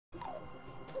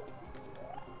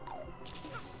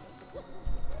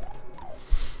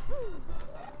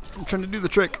trying to do the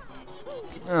trick.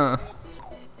 There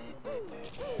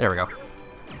we go.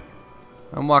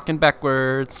 I'm walking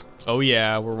backwards. Oh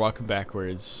yeah, we're walking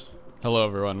backwards. Hello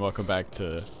everyone, welcome back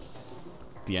to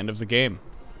the end of the game.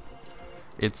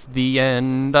 It's the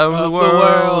end of the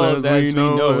world as we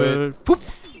know it. Poop.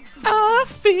 I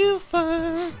feel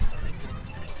fine.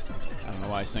 I don't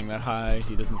know why I sang that high.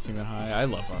 He doesn't sing that high. I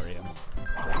love REM.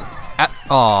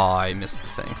 Oh, I missed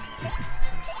the thing.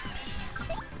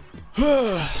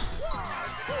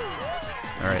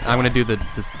 Alright, I'm gonna do the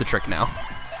trick now.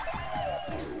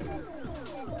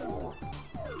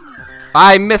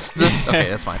 I missed the... Okay,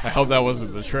 that's fine. I hope that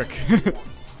wasn't the trick.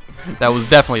 That was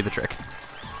definitely the trick.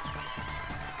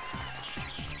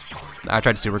 I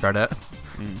tried to super guard it.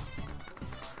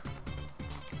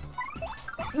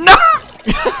 No!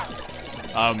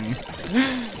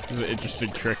 This is an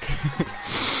interesting trick.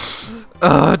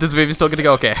 Does the baby still get to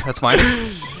go? Okay, that's fine.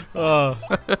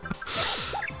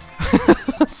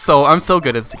 So I'm so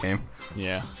good at this game.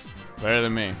 Yeah, better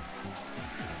than me.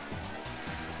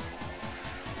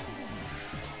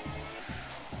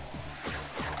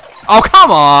 Oh,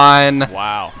 come on!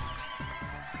 Wow.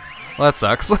 Well, that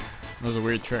sucks. That was a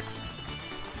weird trick.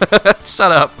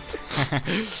 Shut up.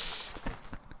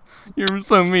 You're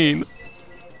so mean.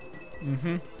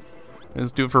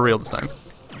 Let's do it for real this time.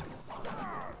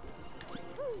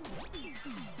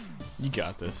 You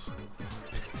got this.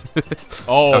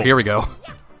 Oh, here we go.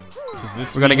 Does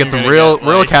this We're gonna mean get some you're real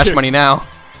gonna get, cash money now.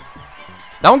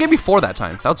 That one gave me 4 that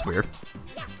time. That was weird.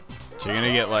 So you're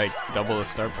gonna get like double the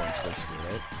start points basically,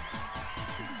 right?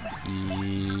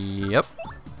 Yep.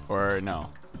 Or no?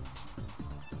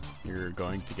 You're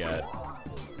going to get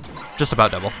Just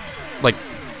about double. Like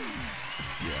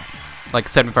yeah. like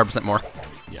 75% more.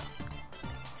 Yeah.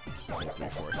 It's like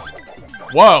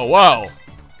 3/4. Whoa, whoa!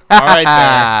 Alright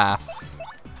there.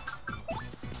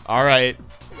 Alright.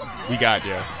 We got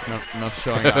you. No, enough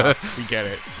showing off. We get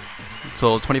it.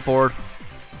 So it's 24.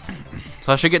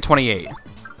 So I should get 28.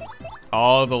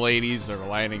 All the ladies are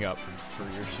lining up for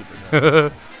your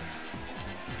super.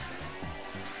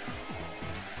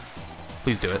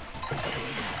 Please do it.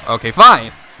 Okay,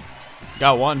 fine.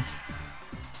 Got one.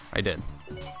 I did.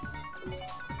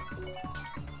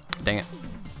 Dang it.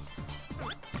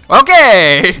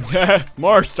 Okay!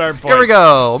 More start points. Here we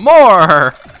go.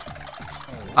 More!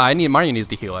 Mario needs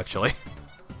to heal, actually.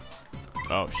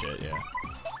 Oh, shit,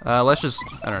 yeah. Let's just,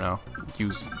 I don't know,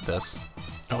 use this.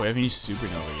 Oh, we haven't used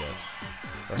Supernova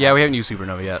yet. Yeah, we haven't used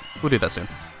Supernova yet. We'll do that soon.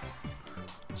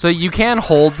 So you can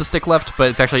hold the stick left,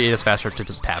 but it is faster to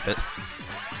just tap it.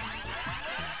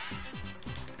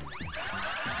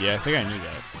 Yeah, I think I knew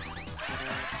that.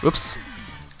 Whoops.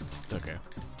 It's okay.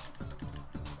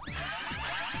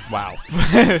 Wow.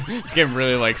 This game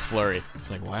really likes Flurry. It's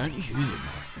like, why aren't you using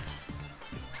that?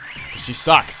 She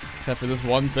sucks, except for this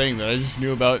one thing that I just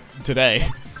knew about today.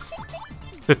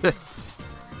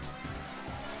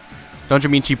 Don't you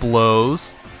mean she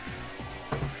blows?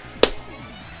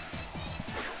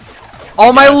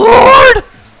 Oh my lord!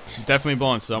 She's definitely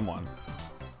blowing someone.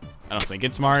 I don't think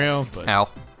it's Mario, but... Ow.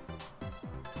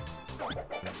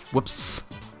 Whoops.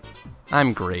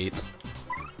 I'm great.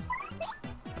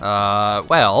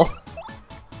 Well...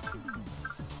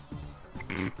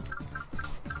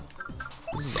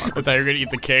 I thought you were gonna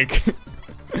eat the cake.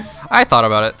 I thought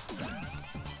about it.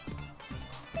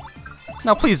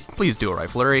 No, please do it right,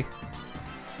 Flurry.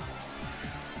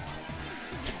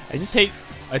 I just hate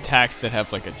attacks that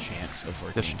have like a chance of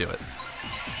working. This should do it.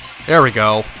 There we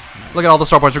go. Look at all the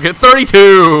star points we're getting. 32!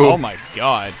 Oh my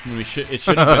god. It should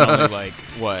have been only like,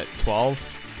 what, 12?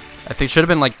 I think it should have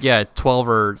been like, yeah, 12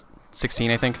 or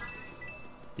 16, I think.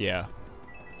 Yeah.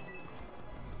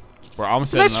 We're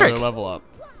almost at Nice another trick. level up.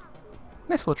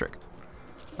 Nice little trick.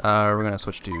 We're gonna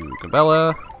switch to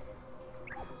Gabella.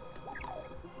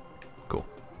 Cool.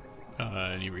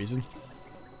 Any reason?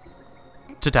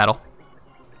 To Tattle.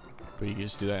 But you can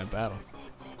just do that in battle.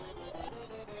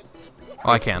 Oh,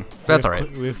 I can. That's alright.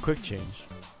 We have quick change.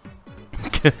 I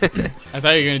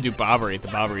thought you were gonna do Bobbery, the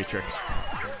Bobbery trick.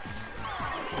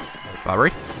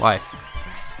 Bobbery? Why?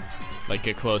 Like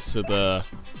get close to the.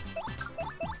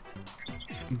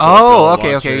 Oh,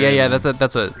 okay. Yeah. That's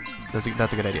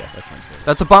a good idea. That's my favorite.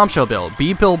 That's a bombshell build.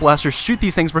 B-pill blasters shoot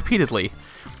these things repeatedly.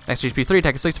 Next HP 3,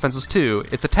 attack is 6, defense is 2.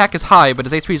 Its attack is high, but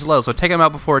its HP is low, so take him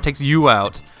out before it takes you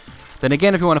out. Then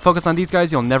again, if you want to focus on these guys,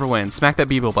 you'll never win. Smack that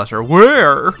B-pill blaster.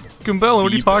 Where? Gambella,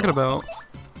 what are you talking about?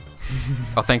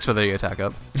 Oh, thanks for the attack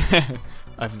up.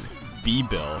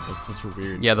 B-bill. That's such a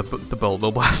weird. Yeah, the bill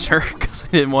blaster, because I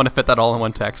didn't want to fit that all in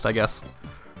one text, I guess.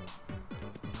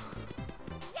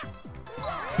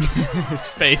 His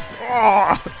face.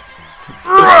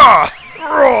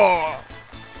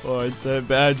 Oh, that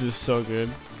badge is so good.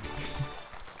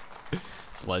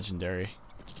 It's legendary.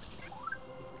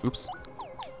 Oops.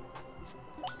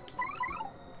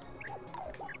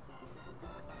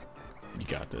 You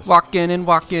got this. Walking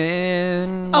towards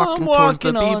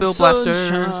the B-Bill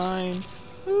blasters.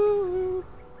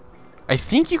 I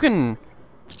think you can.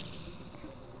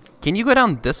 Can you go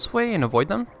down this way and avoid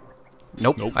them?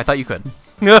 Nope. I thought you could.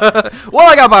 Well,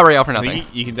 I got Bob Ray out for nothing.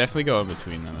 You can definitely go in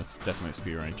between them. That's definitely a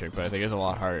speedrunning trick, but I think it's a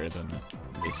lot harder than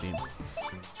they seem.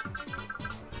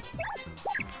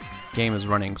 Game is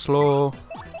running slow.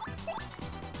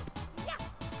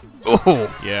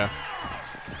 Oh! Yeah.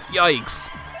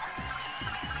 Yikes.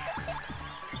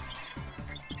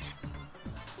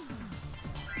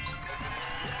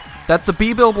 That's a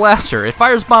B-Bill blaster. It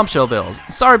fires bombshell bills.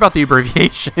 Sorry about the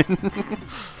abbreviation.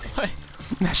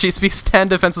 She speaks 10,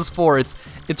 defenses 4.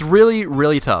 It's really,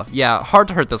 really tough. Yeah, hard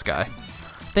to hurt this guy.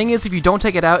 Thing is, if you don't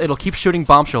take it out, it'll keep shooting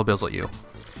bombshell bills at you.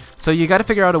 So you gotta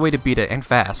figure out a way to beat it, and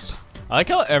fast. I like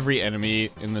how every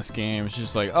enemy in this game is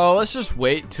just like, oh, let's just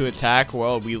wait to attack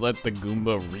while we let the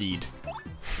Goomba read.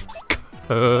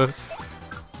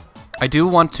 I do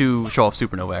want to show off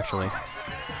Supernova, actually.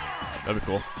 That'd be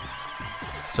cool.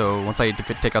 So once I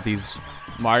take out these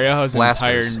Mario has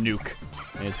blasters. an entire nuke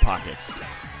in his pockets.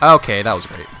 Okay, that was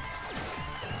great.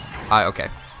 Okay.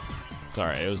 It's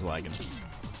alright, it was lagging.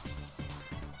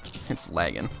 It's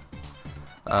lagging.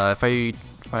 If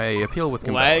I appeal with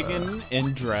Goomba, Lagging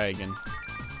and dragon.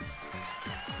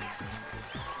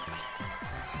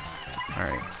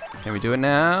 Alright. Can we do it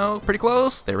now? Pretty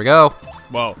close. There we go.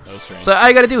 Whoa, that was strange. So all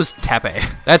you gotta do is tap A.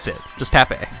 That's it. Just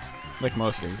tap A. Like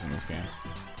most things in this game.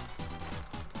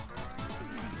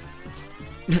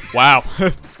 Wow.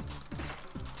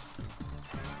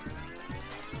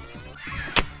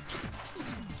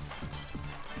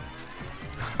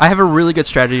 I have a really good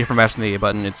strategy for mashing the A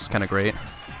button. It's kind of great.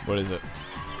 What is it?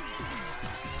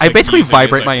 I basically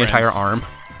vibrate my entire arm.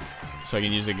 So I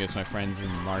can use it against my friends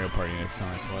in Mario Party next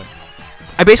time I play.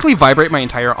 I basically vibrate my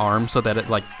entire arm so that it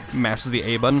like mashes the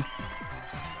A button.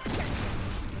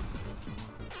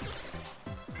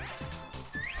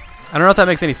 I don't know if that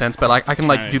makes any sense, but like I can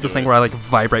like do this thing where I like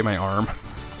vibrate my arm.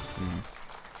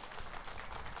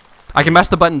 I can mash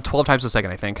the button 12 times a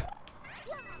second, I think.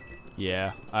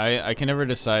 Yeah, I can never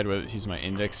decide whether to use my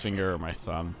index finger or my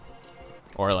thumb,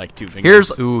 or like two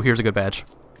fingers. Here's a good badge.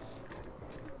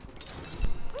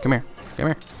 Come here, come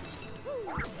here.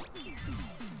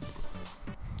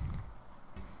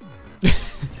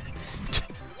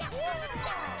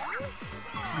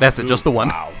 That's it, just the one.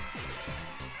 Wow.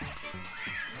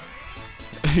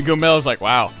 Gomela's like,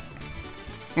 wow.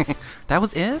 That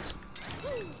was it?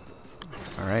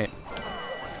 Alright.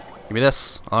 Give me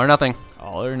this. All or nothing.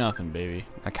 All or nothing, baby.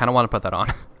 I kind of want to put that on.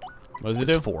 What does it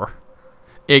It's do? 4.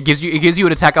 It gives you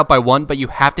an attack up by 1, but you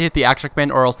have to hit the action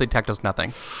command or else the attack does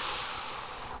nothing.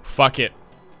 Fuck it.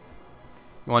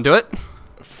 You want to do it?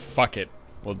 Fuck it.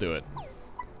 We'll do it.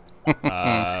 What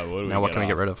do we Now what can we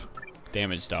get rid of?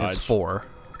 Damage dodge. It's 4.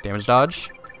 Damage dodge.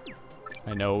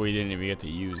 I know we didn't even get to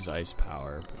use ice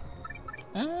power.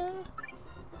 But...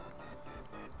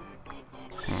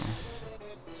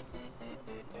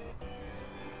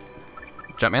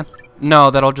 Jumpman?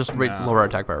 No, that'll just lower our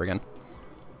attack power again.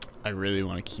 I really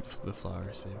want to keep the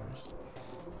flower savers.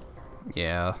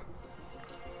 Yeah.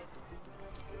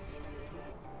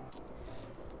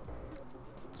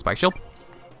 Spike shield?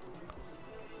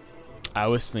 I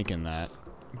was thinking that,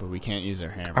 but we can't use our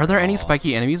hammer. Are there at any all.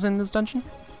 spiky enemies in this dungeon?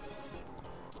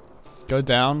 Go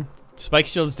down. Spike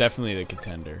shield's definitely the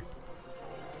contender.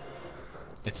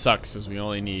 It sucks because we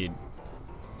only need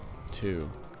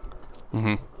 2.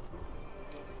 Mm-hmm.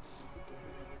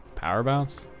 Power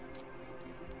bounce?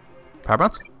 Power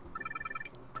bounce?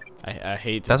 I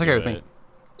hate to That's okay do with me. it.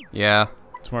 Yeah.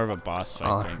 It's more of a boss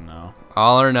fight thing though.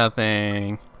 All or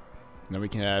nothing. Then we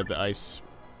can add the ice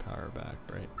power back,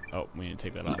 right? Oh, we need to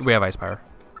take that off. We have ice power.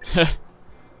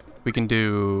 We can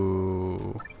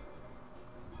do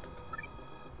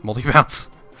multi-bounce.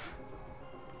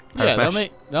 Yeah,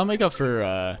 that'll make up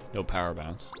for no power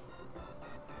bounce.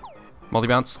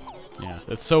 Multi-bounce? Yeah,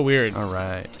 that's so weird.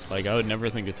 Alright. Like, I would never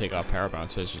think to take off power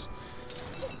bounce, but it's just...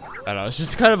 I don't know, it's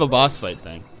just kind of a boss fight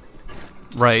thing.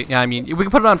 Right, yeah, I mean, we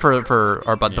can put it on for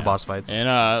the boss fights. And,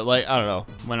 like, I don't know,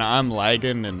 when I'm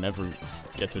lagging and never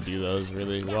get to do those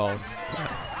really well.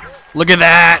 Look at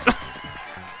that!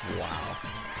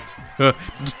 Wow.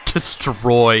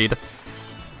 Destroyed.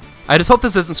 I just hope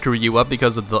this doesn't screw you up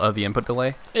because of the input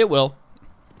delay. It will.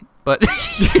 But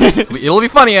it'll be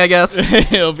funny, I guess.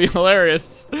 It'll be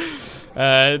hilarious. It's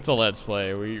a let's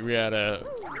play. We gotta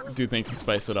do things to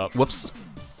spice it up. Whoops.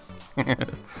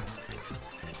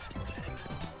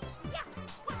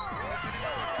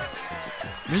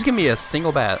 Just give me a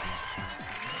single bat.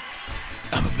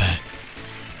 I'm a bat.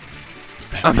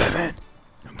 I'm Batman.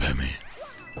 I'm Batman.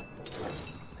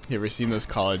 You ever seen those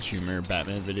college humor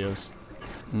Batman videos?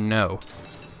 No.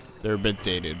 They're a bit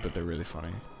dated, but they're really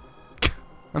funny.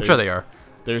 I'm sure they are.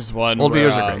 There's one Old where,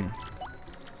 videos are great.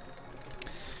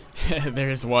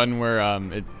 there's one where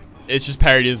it's just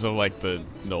parodies of like the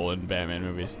Nolan Batman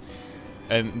movies,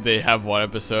 and they have one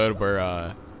episode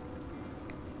where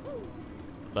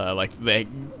like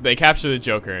they capture the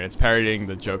Joker, and it's parodying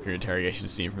the Joker interrogation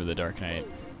scene from The Dark Knight,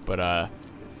 but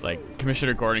like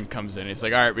Commissioner Gordon comes in, he's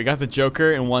like, all right, we got the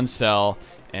Joker in one cell,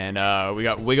 and we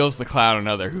got Wiggles the Clown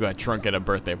another, who got drunk at a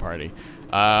birthday party.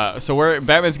 So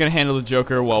Batman's gonna handle the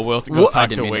Joker while we'll go talk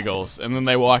to Wiggles. And then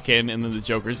they walk in, and then the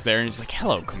Joker's there, and he's like,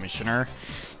 hello, Commissioner.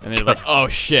 And they're like, oh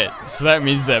shit. So that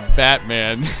means that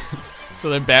Batman, so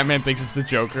then Batman thinks it's the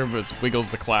Joker, but it's Wiggles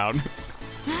the Clown.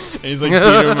 And he's like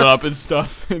beating him up and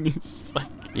stuff, and he's like,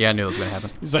 yeah, I knew it was gonna happen.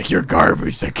 He's like, you're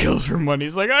garbage that kills for money.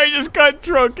 He's like, I just got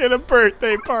drunk at a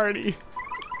birthday party.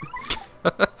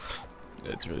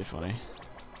 It's really funny.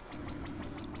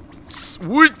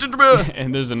 Sweet.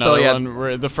 And there's another one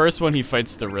where the first one he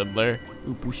fights the Riddler.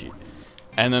 Ooh, bullshit.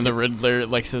 And then the Riddler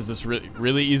like says this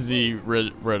really easy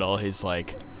riddle. He's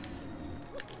like,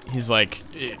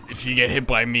 if you get hit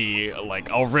by me, like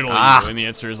I'll riddle you. And the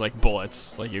answer is like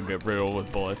bullets. Like you get riddled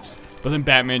with bullets. But then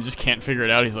Batman just can't figure it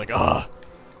out. He's like,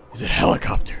 is it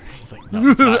helicopter? He's like,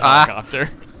 no, it's not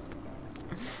helicopter.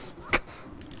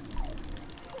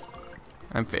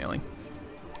 I'm failing.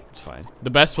 It's fine. The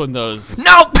best one though is this,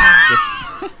 no.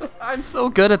 I'm so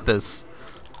good at this.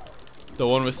 The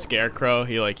one with Scarecrow,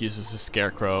 he like uses the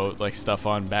Scarecrow like stuff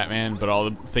on Batman, but all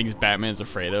the things Batman's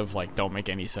afraid of like don't make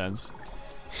any sense.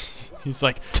 He's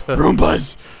like,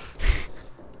 Roombas.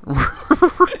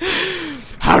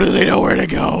 How do they know where to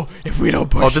go if we don't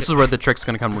push? Oh, this is where the trick's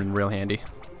gonna come in real handy.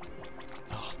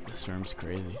 Oh, this room's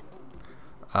crazy.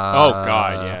 Oh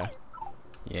god, yeah.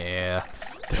 Yeah.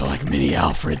 They're like mini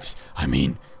Alfreds. I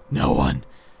mean, no one.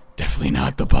 Definitely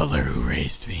not the butler who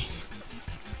raised me.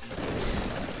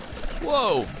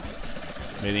 Whoa!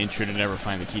 May the intruder never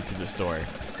find the key to this door.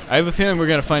 I have a feeling we're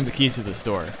gonna find the key to this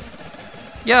door.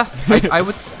 Yeah, I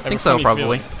would think so,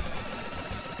 probably. Feeling.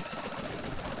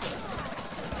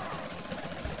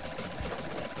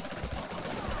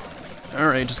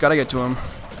 Alright, just gotta get to him.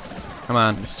 Come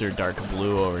on. Mr. Dark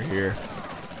Blue over here.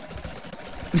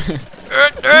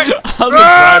 All the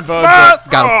dry bones are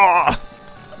got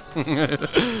him.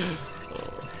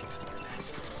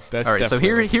 That's all right, so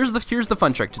here's the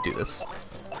fun trick to do this.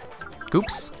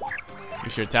 Oops.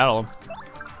 You should tattle him.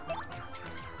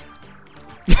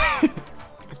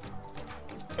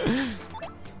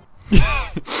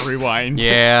 Rewind.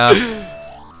 Yeah.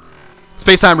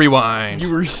 Space-time rewind. You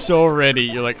were so ready.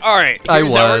 You're like, all right,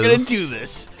 here's how we're gonna do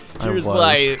this. Here's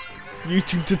my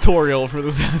YouTube tutorial for the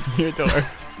 1,000-year door.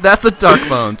 That's a Dark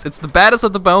Bones. It's the baddest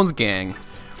of the Bones gang.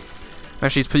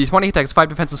 Actually, he's 20 attacks, 5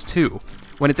 defenses, 2.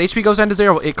 When its HP goes down to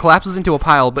 0, it collapses into a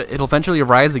pile, but it'll eventually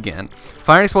rise again.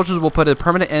 Firing explosions will put a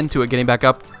permanent end to it getting back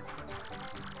up.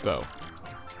 So.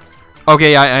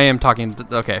 Okay, I am talking.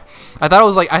 Okay. I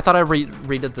thought I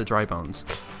redid the Dry Bones.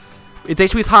 Its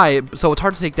HP is high, so it's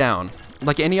hard to take down.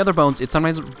 Like any other bones, it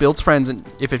sometimes builds friends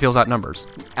if it feels outnumbered.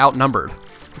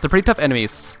 It's a pretty tough enemy.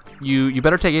 You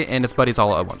better take it and its buddies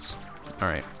all at once. All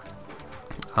right.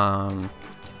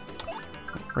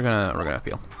 We're gonna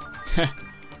appeal.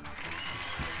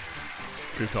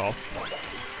 Good call.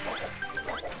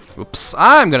 Oops.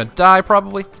 I'm gonna die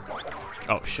probably.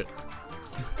 Oh shit.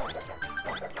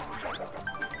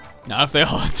 Not if they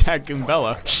all attack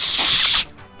Bella.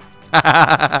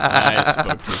 I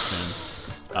spoke too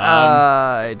soon.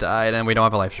 I died and we don't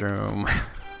have a life room.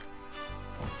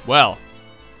 Well.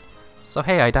 So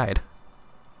hey, I died.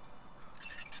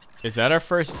 Is that our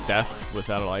first death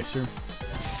without a life stream?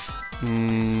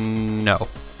 No.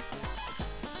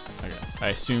 Okay. I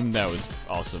assumed that was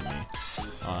also me.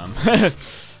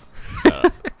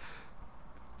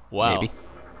 Wow. Maybe.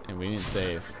 And we didn't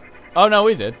save. Oh no,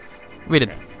 we did. We did.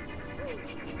 Okay.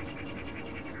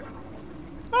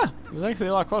 Ah, this is actually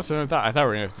a lot closer than I thought. I thought we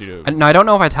were gonna have to do. No, I don't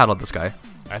know if I titled this guy.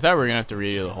 I thought we were gonna have to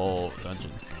redo the whole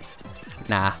dungeon.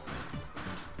 Nah.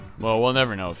 Well, we'll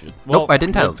never know if you. Well, nope, I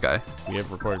didn't title this guy. We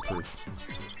have recorded proof.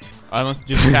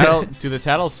 Do the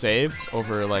tattles save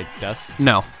over like deaths?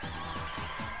 No.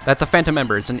 That's a phantom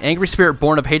member. It's an angry spirit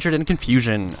born of hatred and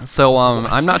confusion. So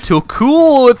I'm not too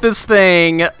cool with this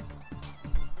thing.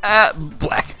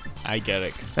 Black. I get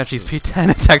it. HP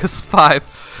 10, attack is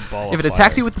 5. Ball If of it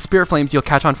attacks fire. you with the spirit flames, you'll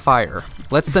catch on fire.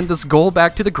 Let's send this goal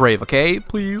back to the grave, okay?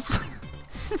 Please.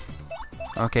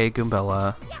 Okay,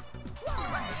 Goombella.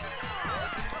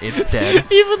 It's dead.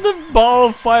 Even the ball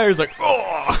of fire is like,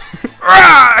 oh!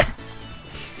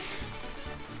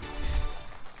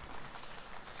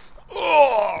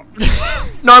 Oh!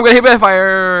 No, I'm gonna hit by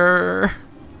fire!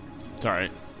 It's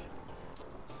alright.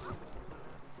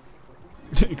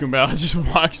 Goombella just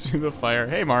walks through the fire.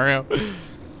 Hey, Mario.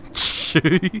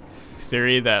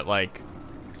 Theory that, like,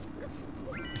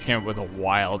 he came up with a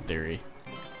wild theory.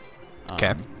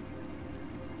 Okay.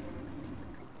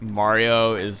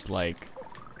 Mario is, like,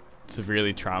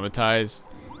 severely traumatized,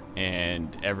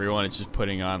 and everyone is just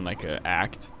putting on, like, a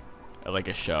act, like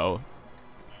a show.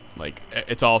 Like,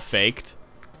 it's all faked.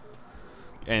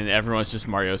 And everyone's just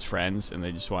Mario's friends, and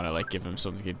they just want to, like, give him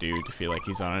something to do to feel like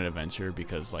he's on an adventure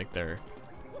because, like,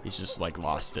 he's just, like,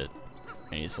 lost it.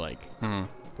 And he's, like,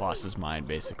 lost his mind,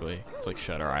 basically. It's like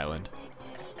Shutter Island.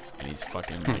 And he's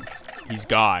fucking, like, he's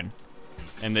gone.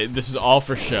 And this is all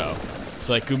for show.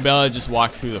 So, like, Goombella just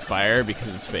walked through the fire because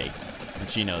it's fake. And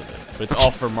she knows it. But it's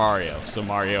all for Mario. So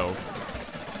Mario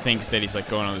thinks that he's, like,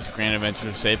 going on this grand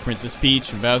adventure to save Princess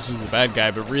Peach, and Bowser's the bad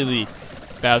guy, but really,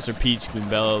 Bowser, Peach,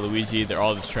 Goombella, Luigi, they're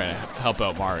all just trying to help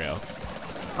out Mario.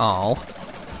 Oh.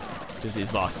 Because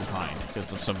he's lost his mind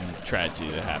because of some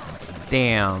tragedy that happened to him.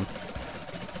 Damn.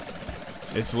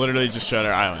 It's literally just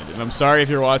Shutter Island. And I'm sorry if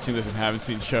you're watching this and haven't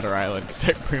seen Shutter Island, because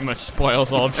that pretty much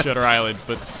spoils all of Shutter Island,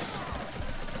 but...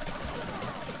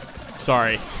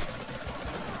 Sorry.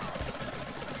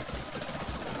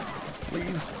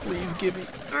 Please, please give me...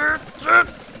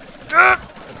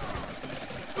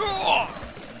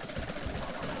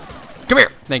 Come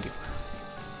here. Thank you.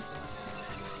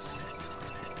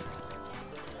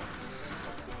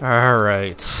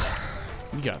 Alright.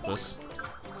 You got this.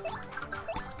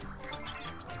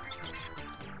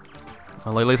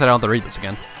 Well, at least I don't have to read this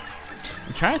again.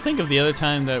 I'm trying to think of the other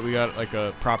time that we got, like,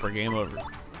 a proper game over.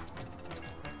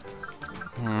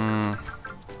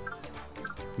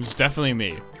 It's definitely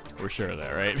me. We're sure of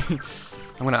that, right?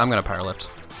 I'm gonna power lift.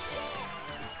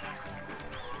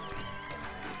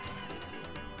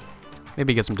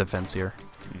 Maybe get some defense here.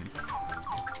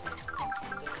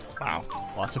 Wow.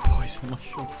 Lots of poison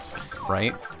mushrooms.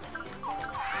 Right?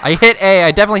 I hit A.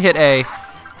 I definitely hit A.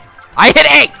 I hit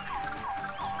A!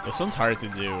 This one's hard to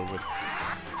do with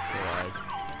lag.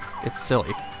 It's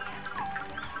silly.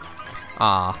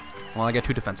 Ah. Well, I get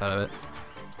 2 defense out of it.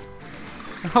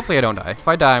 And hopefully I don't die. If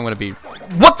I die, I'm gonna be...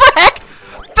 What the heck?!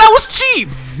 That was cheap!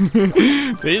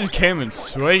 They just came in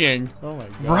swinging. Oh my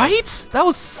god. Right? That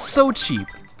was so cheap.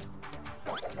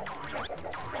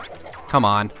 Come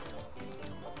on.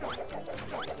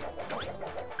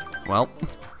 Well.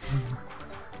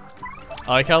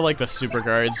 I like how, like, the super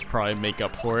guards probably make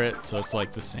up for it, so it's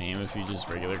like the same if you just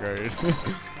regular guarded.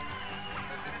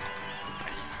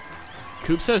 Nice.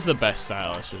 Koops has the best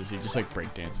style issues. He just, like,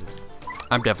 break dances.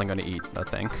 I'm definitely gonna eat that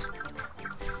thing.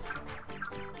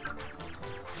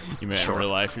 You mean Sure. in real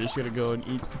life, you're just gonna go and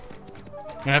eat.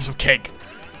 I'm gonna have some cake.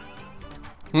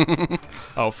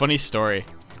 Oh, funny story.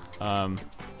 I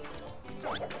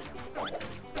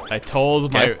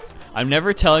told Okay. I'm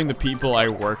never telling the people I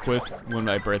work with when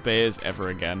my birthday is ever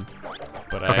again.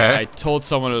 But Okay. I told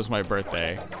someone it was my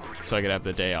birthday so I could have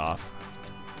the day off.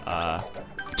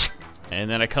 And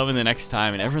then I come in the next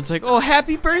time and everyone's like, "Oh,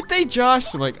 happy birthday,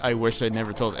 Josh!" I'm like, I wish I'd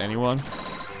never told anyone.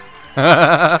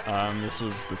 This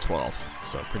was the 12th,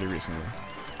 so pretty recently.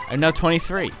 I'm now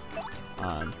 23.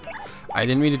 I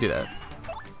didn't mean to do that.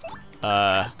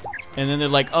 And then they're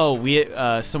like, "Oh,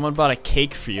 someone bought a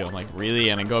cake for you." I'm like, "Really?"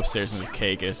 And I go upstairs and the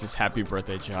cake is this "Happy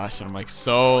Birthday, Josh." And I'm like,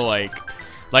 so like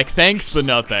thanks, but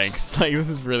no thanks. Like, this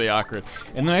is really awkward.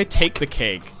 And then I take the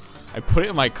cake, I put it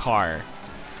in my car,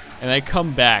 and I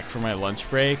come back for my lunch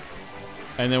break.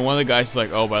 And then one of the guys is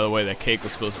like, "Oh, by the way, that cake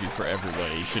was supposed to be for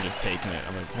everybody. You should have taken it."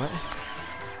 I'm like, "What?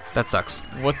 That sucks.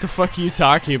 What the fuck are you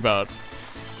talking about?"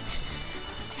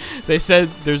 They said,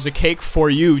 "There's a cake for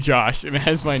you, Josh, and it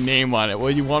has my name on it.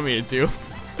 What do you want me to do?"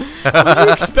 What do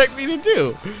you expect me to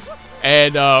do?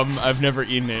 And I've never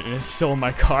eaten it, and it's still in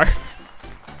my car.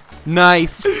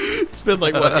 Nice. It's been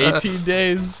like, what, 18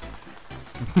 days?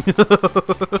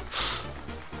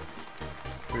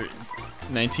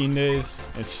 19 days?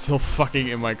 It's still fucking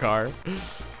in my car.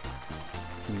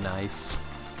 Nice.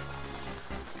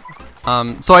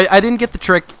 So I didn't get the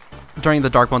trick during the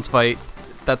Dark Ones fight.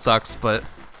 That sucks, but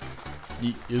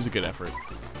It was a good effort.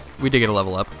 we did get a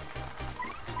level up.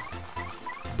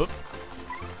 Boop.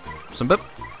 Some bip.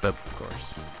 Bip. Of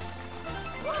course.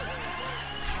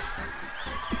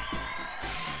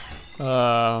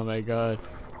 Oh my god.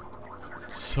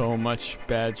 So much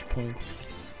badge points.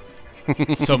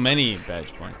 So many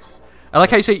badge points. I like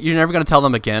how you say you're never going to tell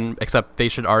them again, except they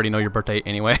should already know your birthday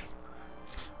anyway.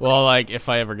 Well, like, if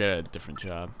I ever get a different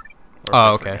job. Or if Oh,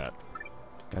 I okay. forgot.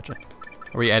 Gotcha.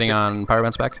 Are we adding on Power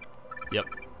Bounce back? Yep.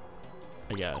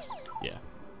 I guess. Yeah.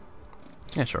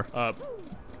 Yeah, sure.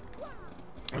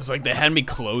 It was like they had me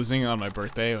closing on my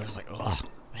birthday. I was like, oh,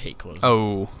 I hate closing.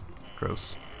 Oh,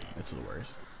 gross. It's the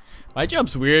worst. My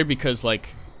job's weird because,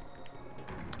 like,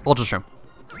 Ultra Shrimp.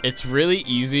 it's really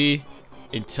easy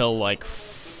until, like,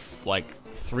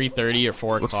 3:30 or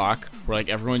 4 o'clock, where, like,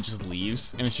 everyone just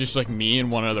leaves. And it's just, like, me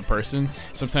and one other person.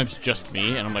 Sometimes just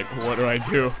me. And I'm like, what do I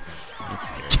do? It's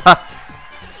scary.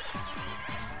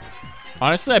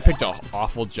 Honestly, I picked an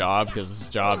awful job because this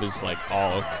job is, like,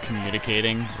 all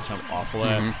communicating, which I'm awful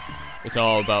at. It's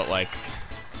all about, like,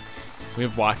 we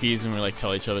have walkies and we, like,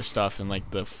 tell each other stuff, and, like,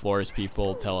 the floors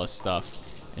people tell us stuff,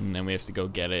 and then we have to go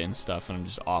get it and stuff, and I'm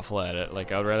just awful at it.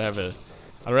 Like, I'd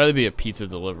rather be a pizza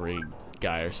delivery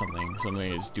guy or something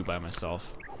I just do by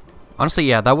myself. Honestly,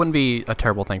 yeah, that wouldn't be a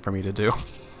terrible thing for me to do.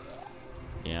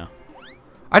 Yeah.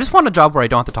 I just want a job where I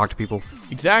don't have to talk to people.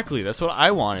 Exactly, that's what I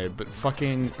wanted, but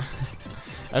fucking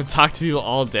I've talked to people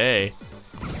all day.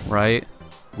 Right?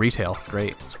 Retail,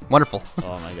 great. It's wonderful.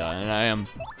 Oh my god, and I am...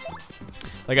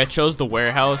 Like, I chose the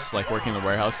warehouse, like, working in the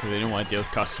warehouse because I didn't want to deal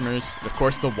with customers. Of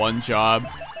course, the one job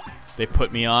they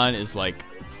put me on is, like,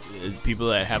 people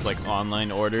that have, like,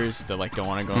 online orders that, like, don't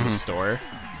want to go in the store.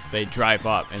 They drive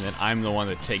up, and then I'm the one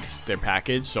that takes their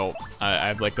package, so I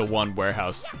have, like, the one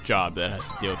warehouse job that has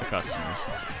to deal with the customers.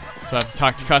 So I have to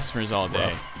talk to customers all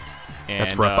day. Rough. And,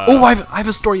 That's rough. Oh, I have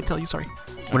a story to tell you, sorry.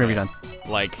 Whenever you're done.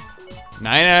 Like,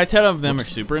 9 out of 10 of them are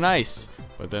super nice.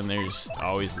 But then there's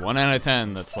always 1 out of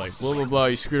 10 that's like, blah, blah, blah,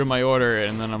 you screwed up my order.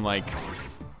 And then I'm like,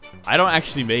 I don't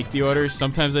actually make the orders.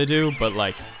 Sometimes I do. But,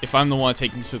 like, if I'm the one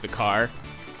taking it to the car,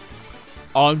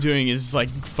 all I'm doing is,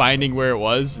 like, finding where it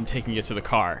was and taking it to the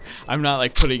car. I'm not,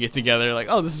 like, putting it together like,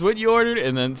 oh, this is what you ordered.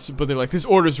 And then, but they're like, this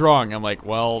order's wrong. I'm like,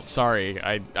 well, sorry.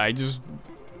 I just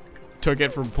took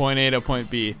it from point A to point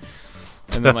B.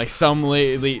 And then, like, some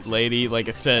lady, like,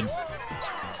 it said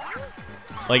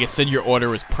your order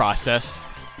was processed.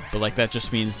 But, like, that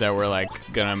just means that we're, like,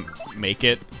 gonna make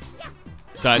it.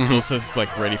 It's not until it says,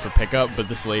 like, ready for pickup. But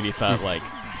this lady thought, like,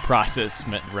 process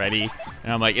meant ready.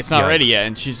 And I'm like, it's not ready yet.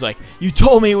 And she's like, you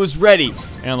told me it was ready.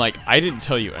 And I'm like, I didn't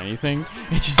tell you anything.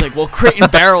 And she's like, well, Crate and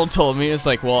Barrel told me. It's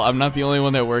like, well, I'm not the only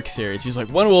one that works here. And she's like,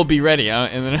 when will it be ready?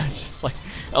 And then I was just like,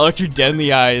 I looked her dead in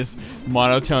the eyes,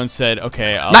 monotone, said,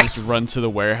 okay, I'll just run to the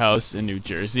warehouse in New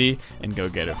Jersey and go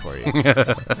get it for you.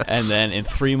 And then in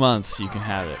 3 months, you can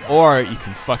have it. Or you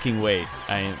can fucking wait.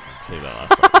 I didn't say that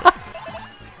last part.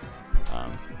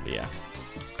 But yeah.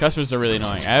 Customers are really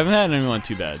annoying. I haven't had anyone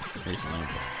too bad recently.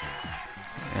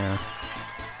 Yeah.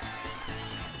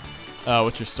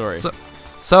 What's your story?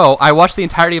 So I watched the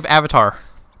entirety of Avatar.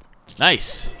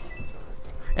 Nice.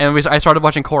 And I started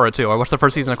watching Korra, too. I watched the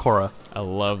first season of Korra. I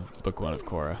love book 1 of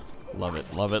Korra. Love it,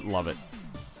 love it, love it.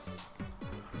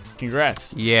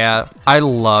 Congrats. Yeah, I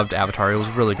loved Avatar. It was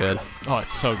really good. Oh,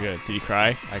 it's so good. Did you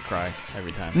cry? I cry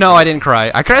every time. No, I didn't cry.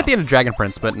 I cried at the end of Dragon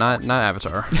Prince, but not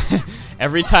Avatar.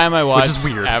 Every time I watch Which is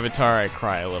weird. Avatar, I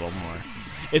cry a little more.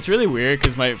 It's really weird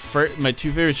because my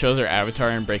 2 favorite shows are Avatar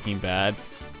and Breaking Bad.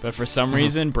 But for some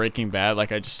reason, Breaking Bad,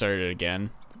 like, I just started it again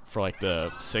for, like,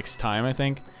 the 6th time, I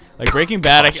think. Like, Breaking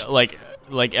Bad, like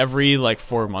every, like,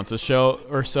 4 months or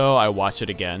so, I watch it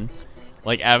again.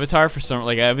 Like, Avatar,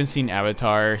 I haven't seen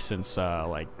Avatar since,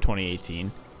 like,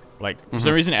 2018. Like, for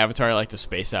some reason, Avatar, I like to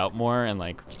space out more, and,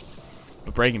 like,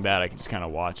 but Breaking Bad, I can just kind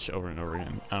of watch over and over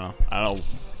again. I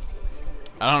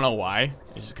don't know why.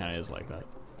 It just kind of is like that.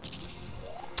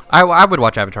 I would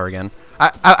watch Avatar again.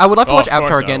 I would love to watch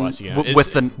Avatar again,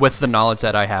 with the knowledge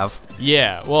that I have.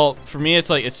 Yeah, well, for me, it's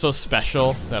like, it's so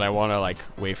special that I want to, like,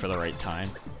 wait for the right time.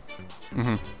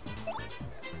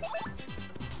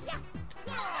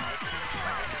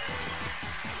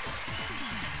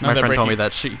 My friend told me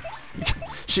that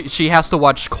she has to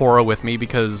watch Korra with me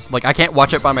because, like, I can't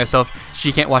watch it by myself.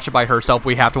 She can't watch it by herself.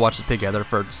 We have to watch it together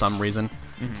for some reason.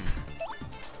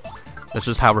 That's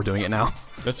just how we're doing it now.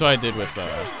 That's what I did with 2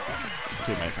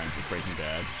 of my friends with Breaking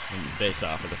Bad, and they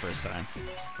saw it for the first time.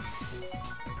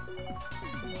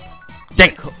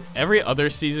 Dang. Every other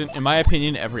season, in my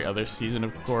opinion, every other season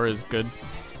of Korra is good.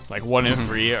 Like, 1 and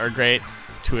 3 are great.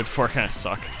 2 and 4 kind of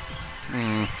suck.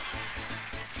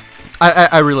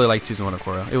 I really liked season 1 of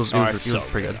Korra. It was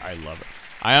pretty good. I love it.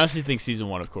 I honestly think season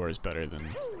 1 of Korra is better than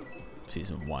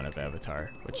season 1 of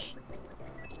Avatar, which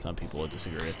some people would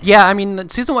disagree with. Yeah, I mean,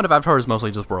 season 1 of Avatar is mostly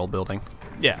just world building.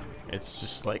 Yeah, it's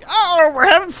just like, oh, we're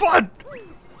having fun.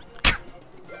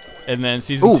 And then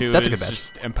season 2 that's a is good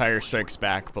just Empire Strikes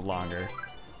Back, but longer,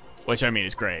 which I mean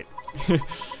is great.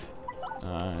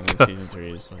 And then season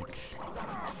 3 is like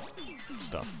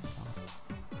stuff.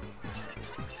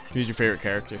 Who's your favorite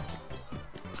character?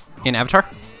 In Avatar?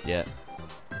 Yeah.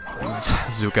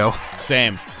 Zuko.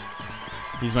 Same.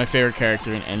 He's my favorite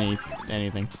character in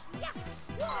anything.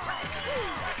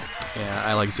 Yeah,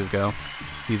 I like Zuko.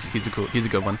 He's a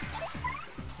good one.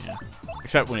 Yeah.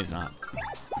 Except when he's not.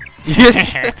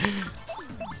 That's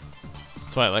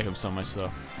why I like him so much,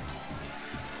 though.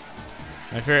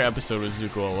 My favorite episode was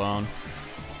Zuko alone.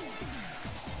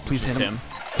 Please hit Just him.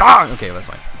 Ah! Okay, that's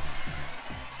fine.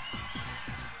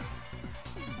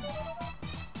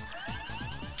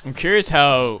 I'm curious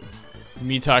how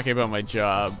me talking about my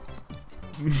job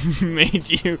made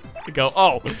you go,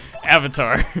 oh,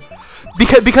 Avatar.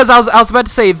 Because I was about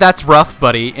to say that's rough,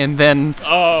 buddy, and then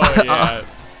Oh yeah,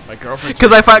 my girlfriend.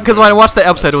 because when I watched the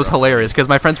episode, it was hilarious because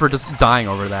my friends were just dying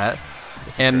over that,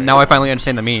 and now I finally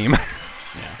understand the meme.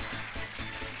 Yeah.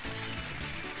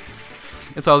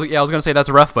 And so I was gonna say that's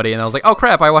rough, buddy, and I was like, oh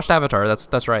crap, I watched Avatar.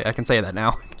 That's right, I can say that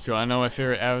now. Do I know my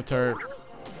favorite Avatar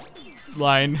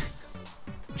line?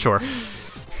 Sure.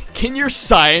 Can your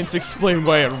science explain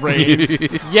why it rains?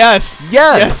 Yes. Yes.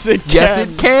 Yes, it can. Yes,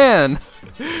 it can.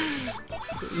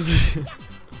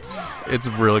 It's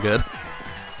really good.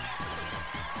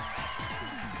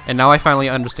 And now I finally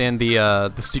understand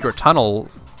the secret tunnel.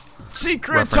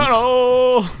 Secret reference.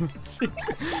 tunnel.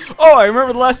 Oh, I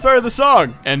remember the last part of the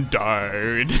song. And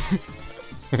died.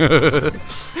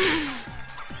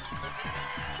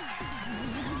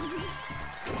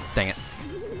 Dang it.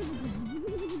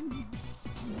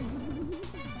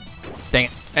 Dang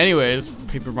it. Anyways,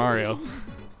 Paper Mario.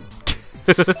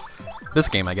 This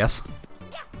game, I guess.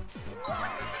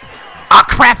 Ah,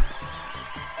 crap!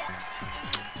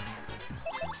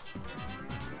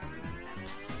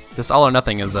 This all or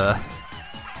nothing is a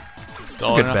It's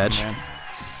all good or veg. nothing,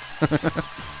 man.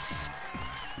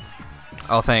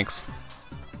 Oh, thanks.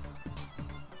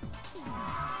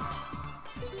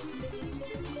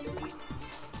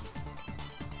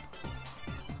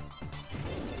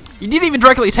 You didn't even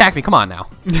directly attack me. Come on now.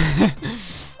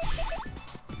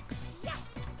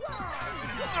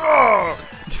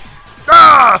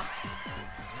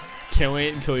 Can't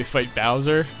wait until we fight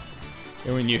Bowser.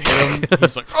 And when you hit him,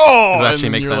 he's like, oh! It actually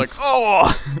and makes you're sense. like,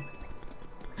 oh!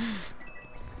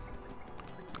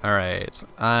 All right,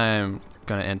 I'm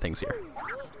gonna end things here.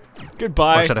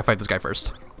 Goodbye. Or should I fight this guy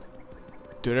first?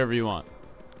 Do whatever you want.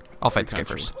 I'll fight this guy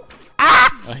Country.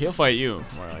 first. He'll fight you,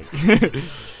 more like.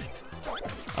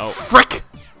 Oh. Frick!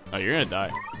 Oh, you're gonna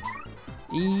die.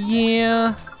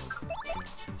 Yeah.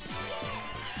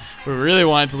 We really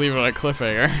wanted to leave it on a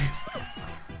cliffhanger.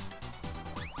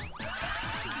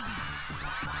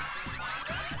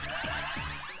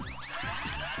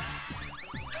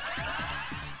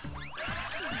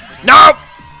 No!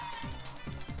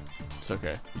 It's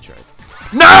okay. You tried.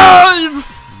 No!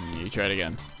 You tried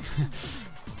again.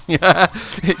 Yeah.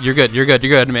 You're good. You're good.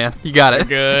 You're good, man. You got You're it.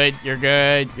 good. You're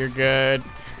good. You're good.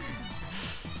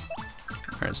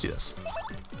 All right, let's do this.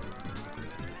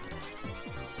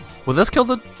 Will this kill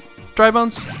the dry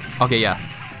bones? Okay, yeah.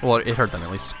 Well, it hurt them at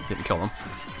least. Didn't kill them.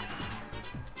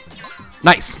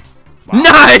 Nice. Wow.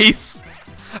 Nice!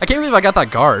 I can't believe I got that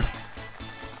guard.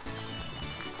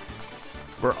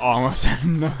 We're almost at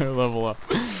another level up.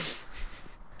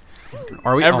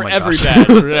 Are we? Every Oh my every gosh. badge.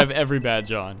 We're gonna have every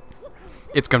badge on.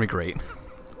 It's gonna be great.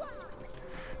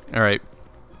 All right.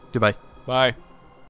 Goodbye. Bye.